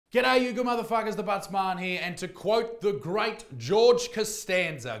G'day you good motherfuckers, the Buttsman here, and to quote the great George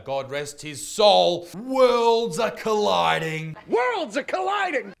Costanza, God rest his soul, worlds are colliding. Worlds are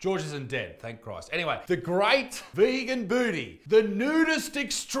colliding! George isn't dead, thank Christ. Anyway, the great vegan booty, the nudist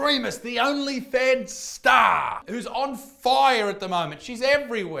extremist, the OnlyFans star, who's on fire at the moment, she's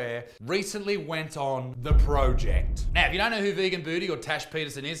everywhere, recently went on The Project. Now, if you don't know who Vegan Booty or Tash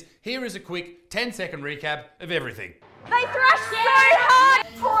Peterson is, here is a quick 10-second recap of everything. They thrashed so hard!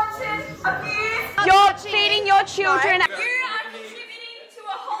 Tortured, abused. You're feeding your children. No. You are contributing to a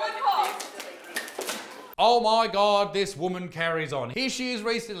Holocaust. Oh my God, this woman carries on. Here she is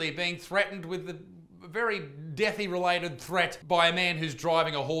recently being threatened with a very deathy related threat by a man who's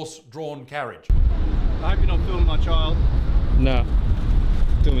driving a horse-drawn carriage. I hope you're not filming my child. No,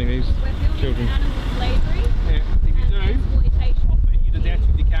 filming these children. Animal slavery. Yeah, if you do, exploitation. I'll beat you to death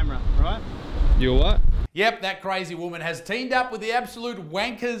with your camera, right? You what? Yep, that crazy woman has teamed up with the absolute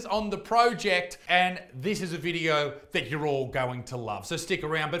wankers on The Project, and this is a video that you're all going to love, so stick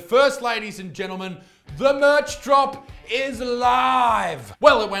around. But first, ladies and gentlemen, the merch drop is live.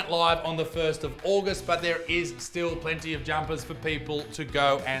 Well, it went live on the 1st of August, but there is still plenty of jumpers for people to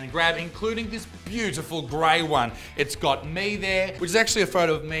go and grab, including this beautiful grey one. It's got me there, which is actually a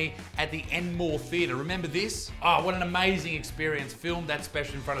photo of me at the Enmore Theatre. Remember this? Oh, what an amazing experience. Filmed that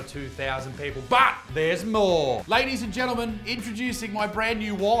special in front of 2,000 people, but there's more. Ladies and gentlemen, introducing my brand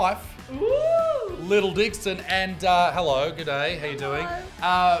new wife. Ooh. Little Dixon, and hello, good day, how you doing?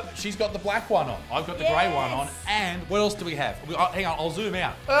 She's got the black one on, I've got the grey one on, and what else do we have? Hang on, I'll zoom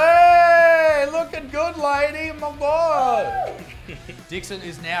out. Hey, looking good, lady, my God. Dixon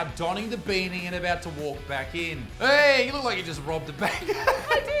is now donning the beanie and about to walk back in. Hey, you look like you just robbed a bank.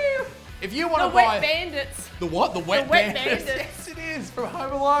 I do. If you want to buy... buy... The Wet Bandits. The what? The Wet Bandits? Bandits. Yes, it is, from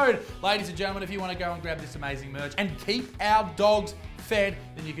Home Alone. Ladies and gentlemen, if you want to go and grab this amazing merch and keep our dogs fed,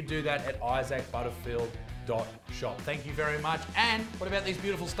 then you can do that at isaacbutterfield.shop. Thank you very much. And what about these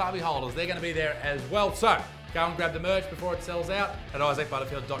beautiful stubby holders? They're going to be there as well. So go and grab the merch before it sells out at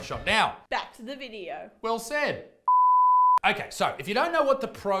isaacbutterfield.shop. Now, back to the video. Well said. Okay, so if you don't know what The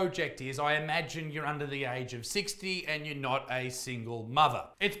Project is, I imagine you're under the age of 60 and you're not a single mother.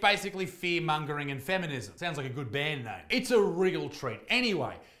 It's basically fear-mongering and feminism. Sounds like a good band name. It's a real treat.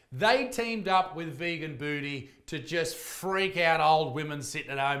 Anyway, they teamed up with Vegan Booty to just freak out old women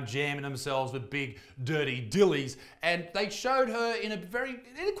sitting at home jamming themselves with big dirty dillies, and they showed her in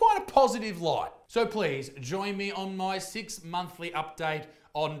quite a positive light. So please join me on my 6-monthly update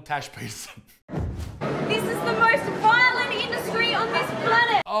on Tash Peterson. This is the most violent industry on this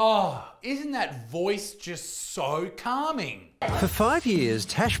planet. Oh, isn't that voice just so calming? For 5 years,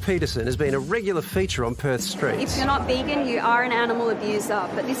 Tash Peterson has been a regular feature on Perth streets. If you're not vegan, you are an animal abuser,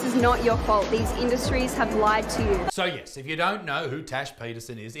 but this is not your fault. These industries have lied to you. So yes, if you don't know who Tash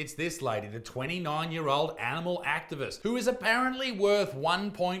Peterson is, it's this lady, the 29-year-old animal activist, who is apparently worth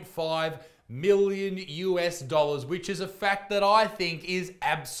 1.5 million US dollars, which is a fact that I think is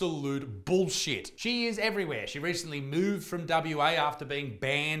absolute bullshit. She is everywhere. She recently moved from WA after being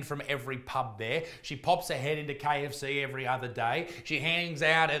banned from every pub there. She pops her head into KFC every other day. She hangs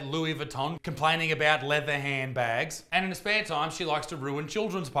out at Louis Vuitton complaining about leather handbags. And in her spare time, she likes to ruin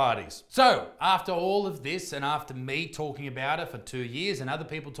children's parties. So, after all of this, and after me talking about her for 2 years, and other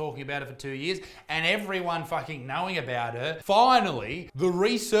people talking about her for 2 years, and everyone fucking knowing about her, finally, the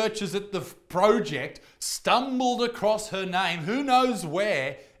researchers at the Project stumbled across her name, who knows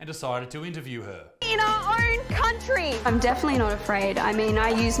where, and decided to interview her. In our own country! I'm definitely not afraid. I mean, I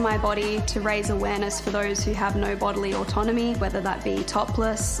use my body to raise awareness for those who have no bodily autonomy, whether that be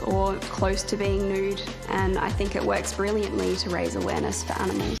topless or close to being nude, and I think it works brilliantly to raise awareness for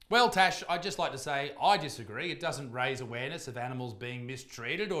animals. Well, Tash, I'd just like to say I disagree. It doesn't raise awareness of animals being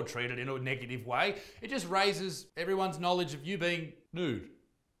mistreated or treated in a negative way. It just raises everyone's knowledge of you being nude.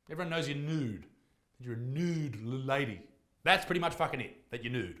 Everyone knows you're nude. You're a nude lady. That's pretty much fucking it, that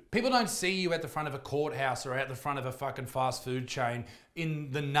you're nude. People don't see you at the front of a courthouse or at the front of a fucking fast food chain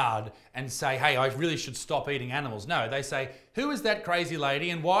in the nud and say, hey, I really should stop eating animals. No, they say, who is that crazy lady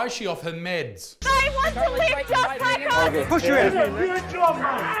and why is she off her meds? They want to lift us back up! Push her out. It's a real job,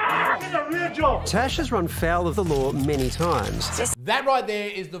 man! It's a real job! Tash has run foul of the law many times. That right there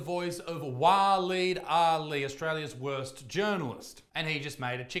is the voice of Waleed Ali, Australia's worst journalist. And he just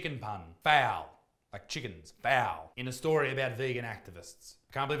made a chicken pun. Foul. Like chickens. Foul. In a story about vegan activists.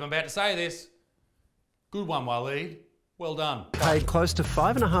 I can't believe I'm about to say this. Good one, Waleed. Well done. paid close to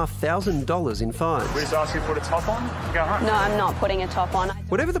 $5,500 in fines. We just ask you to put a top on, go home. No, I'm not putting a top on.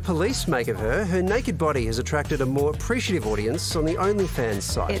 Whatever the police make of her, her naked body has attracted a more appreciative audience on the OnlyFans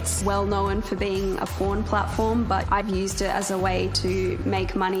site. It's well known for being a porn platform, but I've used it as a way to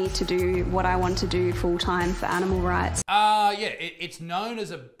make money to do what I want to do full time for animal rights. It's known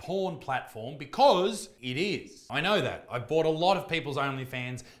as a porn platform because it is. I know that. I've bought a lot of people's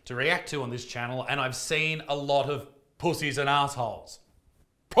OnlyFans to react to on this channel, and I've seen a lot of pussies and assholes.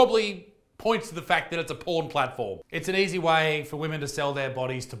 Probably points to the fact that it's a porn platform. It's an easy way for women to sell their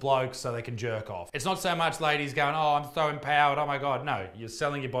bodies to blokes so they can jerk off. It's not so much ladies going, oh, I'm so empowered, oh my God. No, you're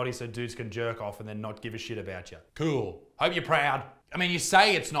selling your body so dudes can jerk off and then not give a shit about you. Cool. Hope you're proud. I mean, you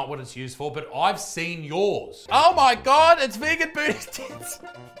say it's not what it's used for, but I've seen yours. Oh my God, it's Vegan Booty's tits.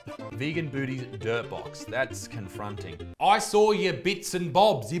 Vegan Booty's dirt box. That's confronting. I saw your bits and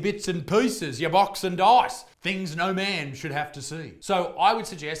bobs, your bits and pieces, your box and dice. Things no man should have to see. So I would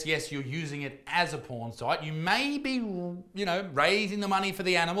suggest, yes, you're using it as a porn site. You may be, you know, raising the money for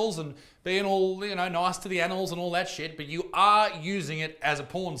the animals and being all, you know, nice to the animals and all that shit, but you are using it as a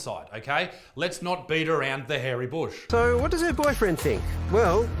porn site, okay? Let's not beat around the hairy bush. So what does her boyfriend think?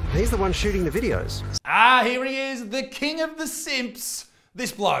 Well, he's the one shooting the videos. Ah, here he is, the king of the simps.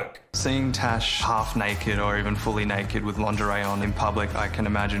 This bloke. Seeing Tash half naked or even fully naked with lingerie on in public, I can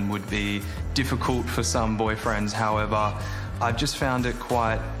imagine would be difficult for some boyfriends. However, I've just found it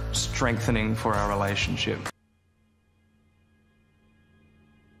quite strengthening for our relationship.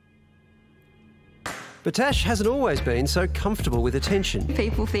 But Tash hasn't always been so comfortable with attention.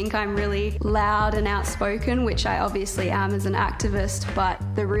 People think I'm really loud and outspoken, which I obviously am as an activist, but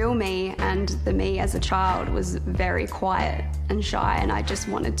the real me and the me as a child was very quiet and shy, and I just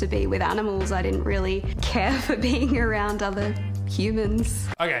wanted to be with animals. I didn't really care for being around other humans.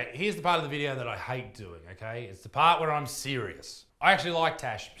 Okay, here's the part of the video that I hate doing, okay? It's the part where I'm serious. I actually like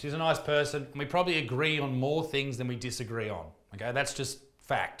Tash. She's a nice person, and we probably agree on more things than we disagree on, okay? That's just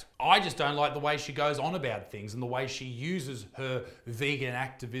fact. I just don't like the way she goes on about things and the way she uses her vegan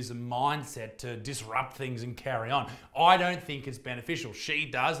activism mindset to disrupt things and carry on. I don't think it's beneficial. She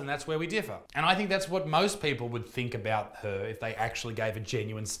does, and that's where we differ. And I think that's what most people would think about her if they actually gave a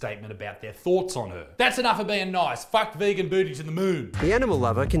genuine statement about their thoughts on her. That's enough of being nice. Fuck Vegan Booty to the moon. The animal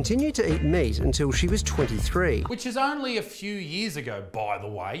lover continued to eat meat until she was 23. Which is only a few years ago, by the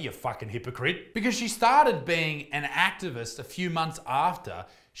way, you fucking hypocrite. Because she started being an activist a few months after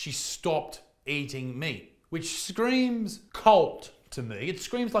she stopped eating meat, which screams cult to me. It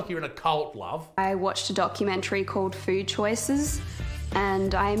screams like you're in a cult, love. I watched a documentary called Food Choices,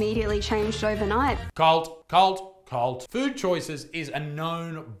 and I immediately changed overnight. Cult, cult, cult. Food Choices is a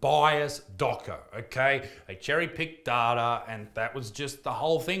known bias doco, okay? They cherry-picked data, and that was just the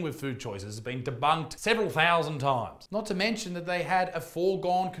whole thing with Food Choices. It's been debunked several thousand times. Not to mention that they had a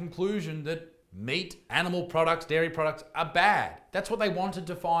foregone conclusion that meat, animal products, dairy products are bad. That's what they wanted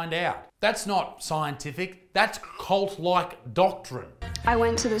to find out. That's not scientific, that's cult-like doctrine. I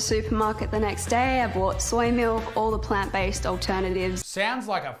went to the supermarket the next day, I bought soy milk, all the plant-based alternatives. Sounds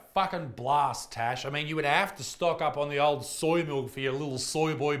like a fucking blast, Tash. I mean, you would have to stock up on the old soy milk for your little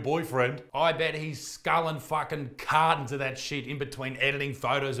soy boy boyfriend. I bet he's sculling fucking cartons of that shit in between editing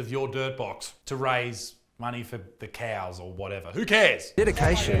photos of your dirt box to raise money for the cows or whatever. Who cares?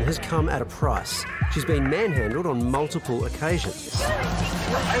 Dedication has come at a price. She's been manhandled on multiple occasions.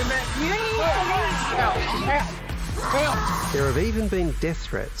 There have even been death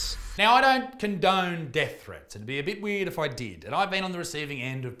threats. Now, I don't condone death threats. It'd be a bit weird if I did. And I've been on the receiving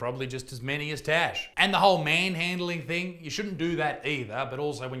end of probably just as many as Tash. And the whole manhandling thing, you shouldn't do that either. But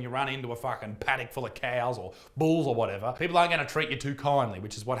also when you run into a fucking paddock full of cows or bulls or whatever, people aren't going to treat you too kindly,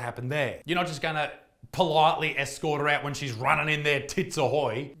 which is what happened there. You're not just going to politely escort her out when she's running in there tits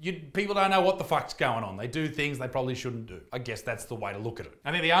ahoy. People don't know what the fuck's going on. They do things they probably shouldn't do. I guess that's the way to look at it.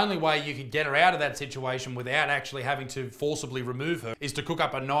 I think the only way you could get her out of that situation without actually having to forcibly remove her is to cook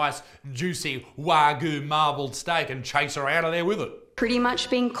up a nice, juicy Wagyu marbled steak and chase her out of there with it. Pretty much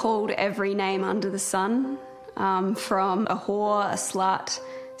being called every name under the sun, from a whore, a slut,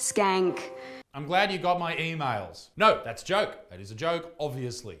 skank. I'm glad you got my emails. No, that's a joke. That is a joke,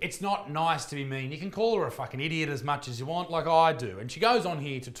 obviously. It's not nice to be mean. You can call her a fucking idiot as much as you want, like I do. And she goes on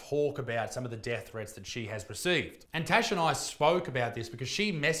here to talk about some of the death threats that she has received. And Tash and I spoke about this because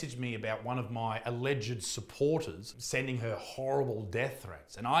she messaged me about one of my alleged supporters sending her horrible death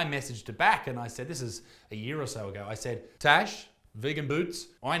threats. And I messaged her back and I said, this is a year or so ago, I said, Tash, Vegan Boots,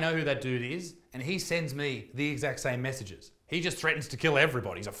 I know who that dude is, and he sends me the exact same messages. He just threatens to kill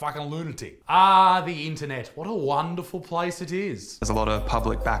everybody. He's a fucking lunatic. Ah, the internet. What a wonderful place it is. There's a lot of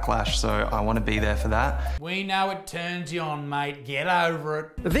public backlash, so I want to be there for that. We know it turns you on, mate. Get over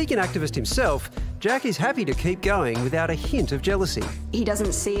it. A vegan activist himself, Jack is happy to keep going without a hint of jealousy. He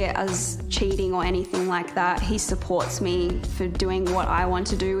doesn't see it as cheating or anything like that. He supports me for doing what I want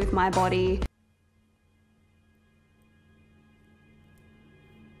to do with my body.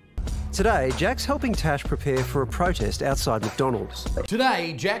 Today, Jack's helping Tash prepare for a protest outside McDonald's.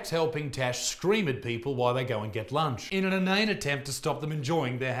 Today, Jack's helping Tash scream at people while they go and get lunch, in an inane attempt to stop them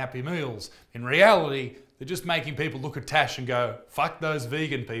enjoying their happy meals. In reality, they're just making people look at Tash and go, fuck those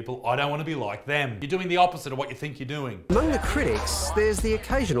vegan people, I don't want to be like them. You're doing the opposite of what you think you're doing. Among the critics, there's the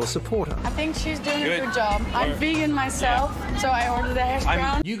occasional supporter. I think she's doing a good job. I'm vegan myself, so I ordered a hash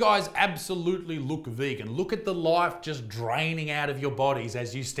brown. You guys absolutely look vegan. Look at the life just draining out of your bodies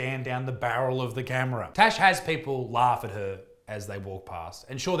as you stand down the barrel of the camera. Tash has people laugh at her as they walk past.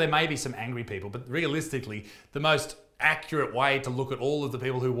 And sure, there may be some angry people, but realistically, the most accurate way to look at all of the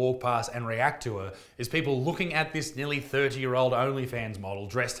people who walk past and react to her is people looking at this nearly 30-year-old OnlyFans model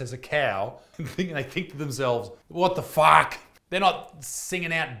dressed as a cow and they think to themselves, what the fuck? They're not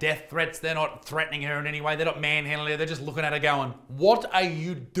singing out death threats, they're not threatening her in any way, they're not manhandling her, they're just looking at her going, what are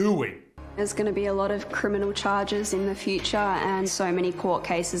you doing? There's going to be a lot of criminal charges in the future and so many court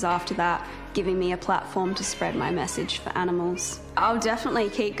cases after that, giving me a platform to spread my message for animals. I'll definitely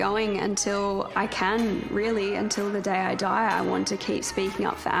keep going until I can, really, until the day I die. I want to keep speaking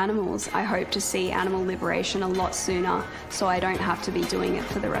up for animals. I hope to see animal liberation a lot sooner so I don't have to be doing it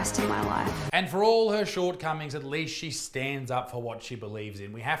for the rest of my life. And for all her shortcomings, at least she stands up for what she believes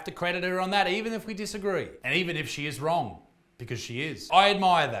in. We have to credit her on that, even if we disagree. And even if she is wrong, because she is. I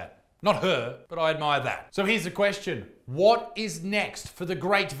admire that. Not her, but I admire that. So here's the question. What is next for the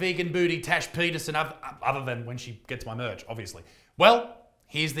great vegan booty Tash Peterson, other than when she gets my merch, obviously? Well,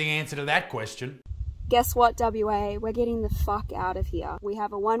 here's the answer to that question. Guess what, WA? We're getting the fuck out of here. We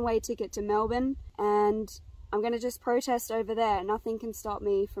have a one-way ticket to Melbourne and I'm going to just protest over there. Nothing can stop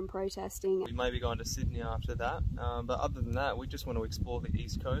me from protesting. We may be going to Sydney after that, but other than that, we just want to explore the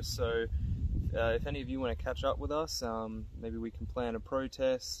East Coast, so if any of you want to catch up with us, maybe we can plan a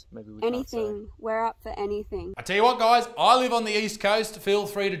protest, maybe we anything. We're up for anything. I tell you what, guys, I live on the East Coast. Feel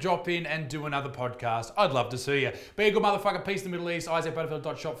free to drop in and do another podcast. I'd love to see you. Be a good motherfucker. Peace in the Middle East.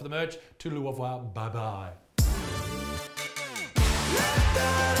 Butterfield.shop for the merch. Toodaloo, au revoir. Bye-bye.